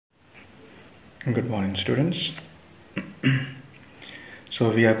Good morning, students.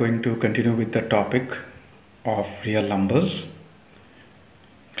 So we are going to continue with the topic of real numbers,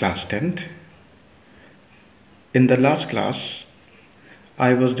 class 10th. In the last class,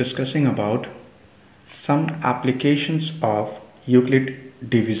 I was discussing about some applications of Euclid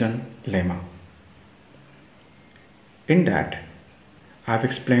division lemma. In that, I have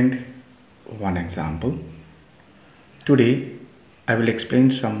explained one example. Today, I will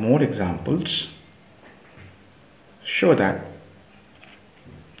explain some more examples so that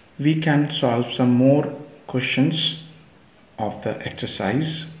we can solve some more questions of the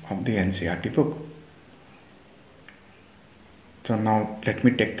exercise of the NCERT book. So now let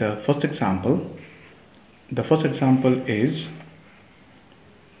me take the first example. The first example is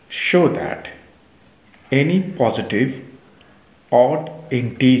show that any positive odd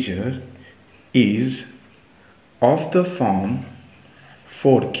integer is of the form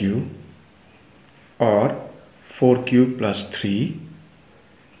 4q or 4q plus 3,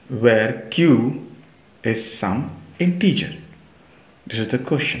 where q is some integer. This is the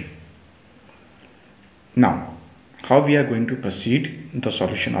question. Now, how we are going to proceed in the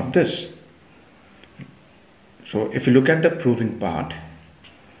solution of this? So, if you look at the proving part,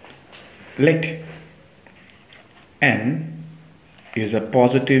 let n is a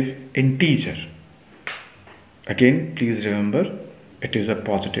positive integer. Again, please remember, it is a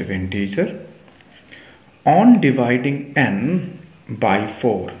positive integer. On dividing n by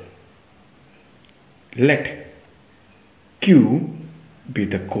 4, let q be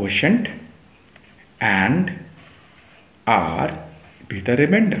the quotient and r be the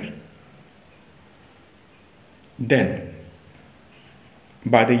remainder. Then,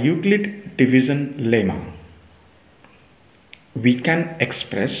 by the Euclid division lemma, we can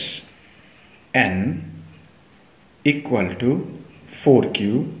express n equal to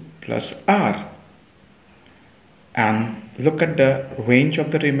 4q plus r, and look at the range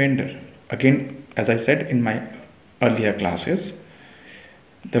of the remainder. Again, as I said in my earlier classes,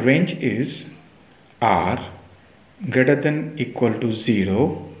 the range is r greater than equal to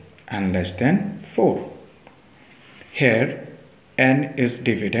 0 and less than 4. Here n is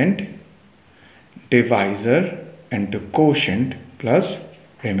dividend, divisor into quotient plus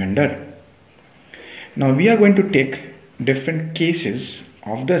remainder. Now we are going to take different cases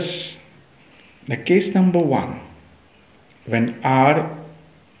of this. The case number 1, when r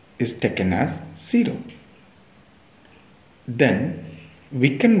is taken as 0, then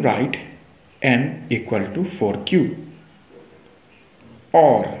we can write n equal to 4q,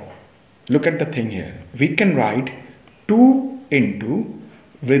 or look at the thing here, we can write 2 into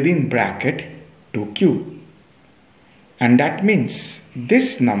within bracket 2q, and that means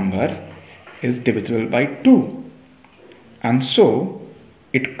this number is divisible by 2, and so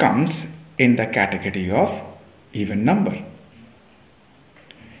it comes in the category of even number.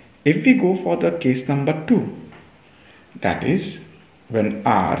 If we go for the case number 2, that is when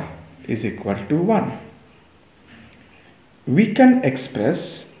r is equal to 1, we can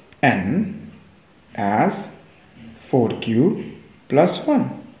express n as 4q plus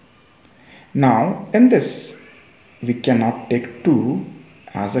 1. Now in this, we cannot take 2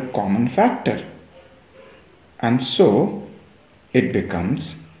 as a common factor, and so it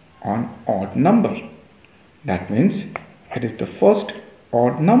becomes an odd number. That means it is the first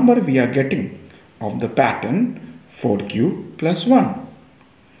odd number we are getting of the pattern 4q plus 1.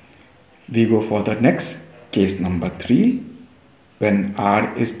 We go for the next case number 3, when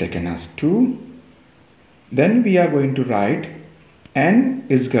r is taken as 2, then we are going to write n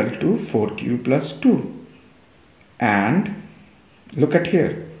is equal to 4q plus 2, and look at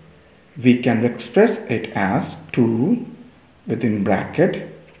here, we can express it as 2 within bracket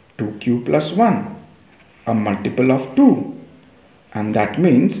 2q plus 1, a multiple of 2, and that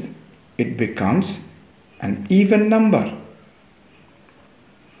means it becomes an even number.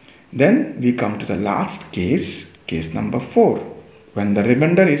 Then we come to the last case, case number 4, when the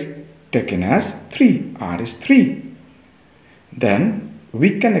remainder is taken as 3, r is 3. Then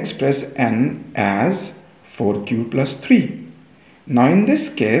we can express n as 4q plus 3. Now in this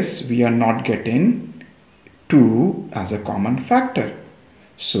case, we are not getting 2 as a common factor,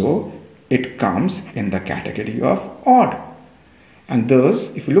 so it comes in the category of odd. And thus,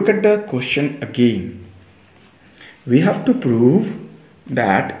 if you look at the question again, we have to prove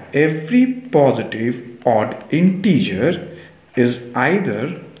that every positive odd integer is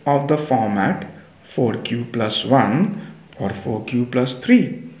either of the format 4q plus 1 or 4q plus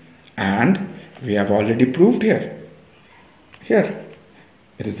 3, and we have already proved here.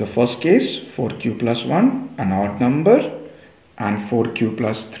 It is the first case, 4q plus 1, an odd number, and 4q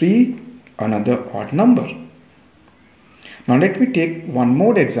plus 3, another odd number. Now let me take one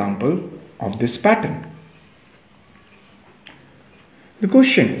more example of this pattern. The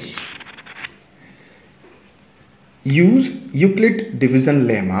question is, use Euclid division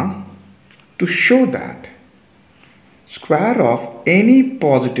lemma to show that square of any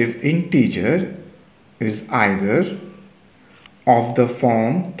positive integer is either of the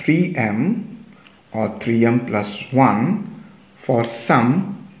form 3m or 3m plus 1 for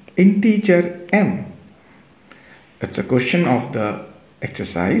some integer m. It's a question of the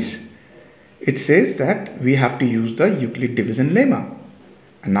exercise. It says that we have to use the Euclid division lemma.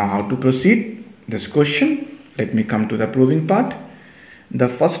 And now how to proceed this question? Let me come to the proving part. The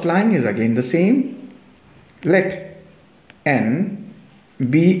first line is again the same. Let n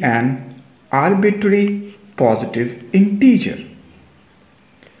be an arbitrary positive integer.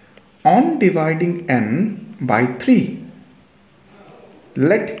 On dividing n by 3,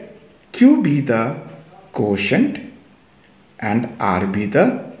 let q be the quotient and r be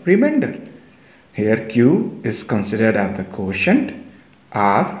the remainder. Here q is considered as the quotient,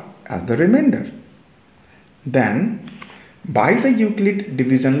 r as the remainder. Then by the Euclid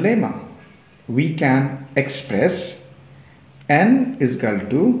division lemma, we can express n is equal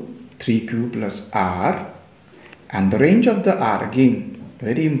to 3q plus r, and the range of the r, again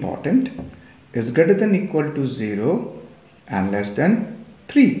very important, is greater than or equal to 0 and less than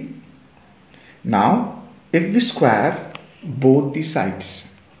 3. Now if we square both the sides,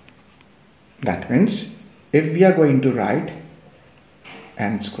 that means if we are going to write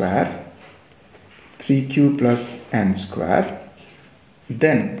n square 3q plus n square,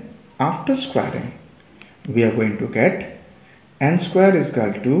 then after squaring we are going to get n square is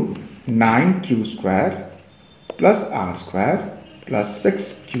equal to 9q square plus r square plus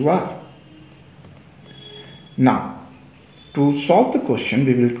 6qr. Now to solve the question,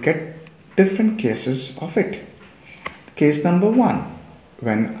 we will get different cases of it. Case number 1,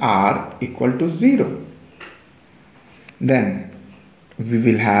 when r equal to 0, then we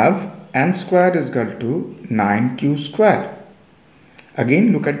will have n square is equal to 9q square.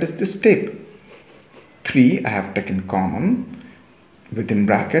 Again look at this step. 3 I have taken common, within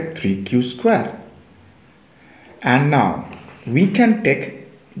bracket 3q square. And now we can take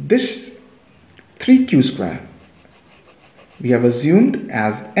this 3q square. We have assumed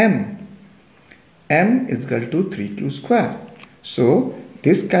as m. m is equal to 3q square. So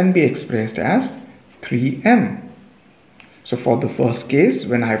this can be expressed as 3m. So for the first case,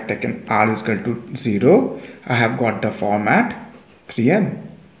 when I have taken r is equal to 0, I have got the format 3m.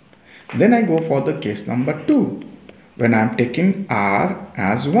 Then I go for the case number 2, when I am taking r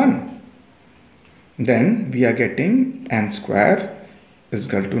as 1. Then we are getting n square is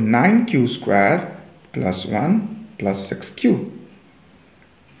equal to 9q square plus 1 plus 6q.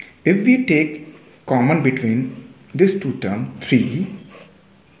 If we take common between these two terms 3,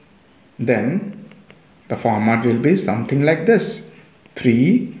 then the format will be something like this: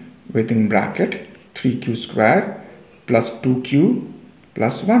 3 within bracket 3q square plus 2q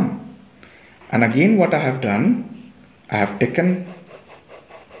plus 1. And again what I have done, I have taken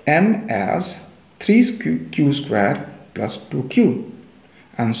m as 3q square plus 2q,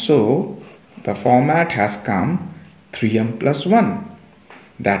 and so the format has come 3m plus 1.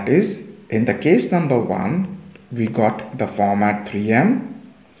 That is, in the case number 1 we got the format 3m.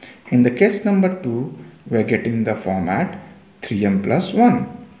 In the case number 2 we are getting the format 3m plus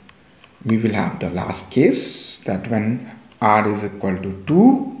 1. We will have the last case, that when r is equal to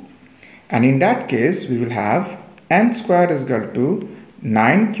 2, and in that case we will have n square is equal to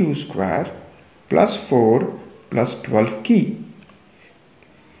 9q square plus 4 plus 12q.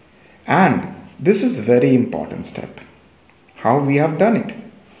 And this is a very important step. How we have done it?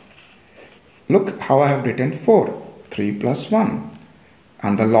 Look how I have written 4, 3 plus 1,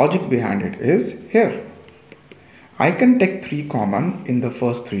 and the logic behind it is here. I can take 3 common in the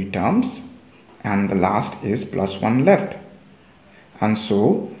first 3 terms, and the last is plus 1 left, and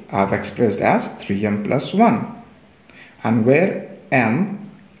so I have expressed as 3m plus 1, and where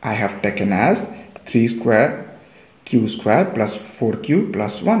m I have taken as 3 square q square plus 4q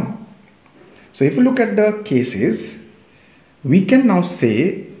plus 1. So if you look at the cases, we can now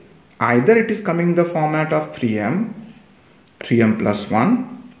say either it is coming in the format of 3m plus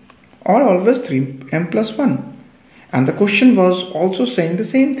 1, or always 3m plus 1. And the question was also saying the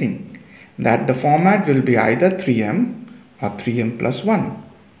same thing, that the format will be either 3m or 3m plus 1.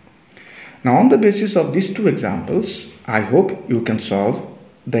 Now on the basis of these two examples, I hope you can solve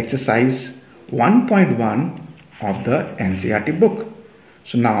the exercise 1.1 of the NCERT book.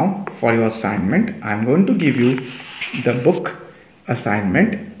 So now for your assignment, I am going to give you the book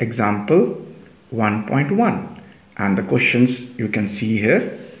assignment example 1.1, and the questions you can see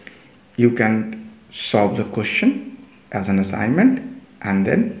here. You can solve the question as an assignment and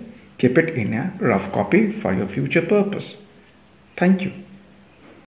then keep it in a rough copy for your future purpose. Thank you.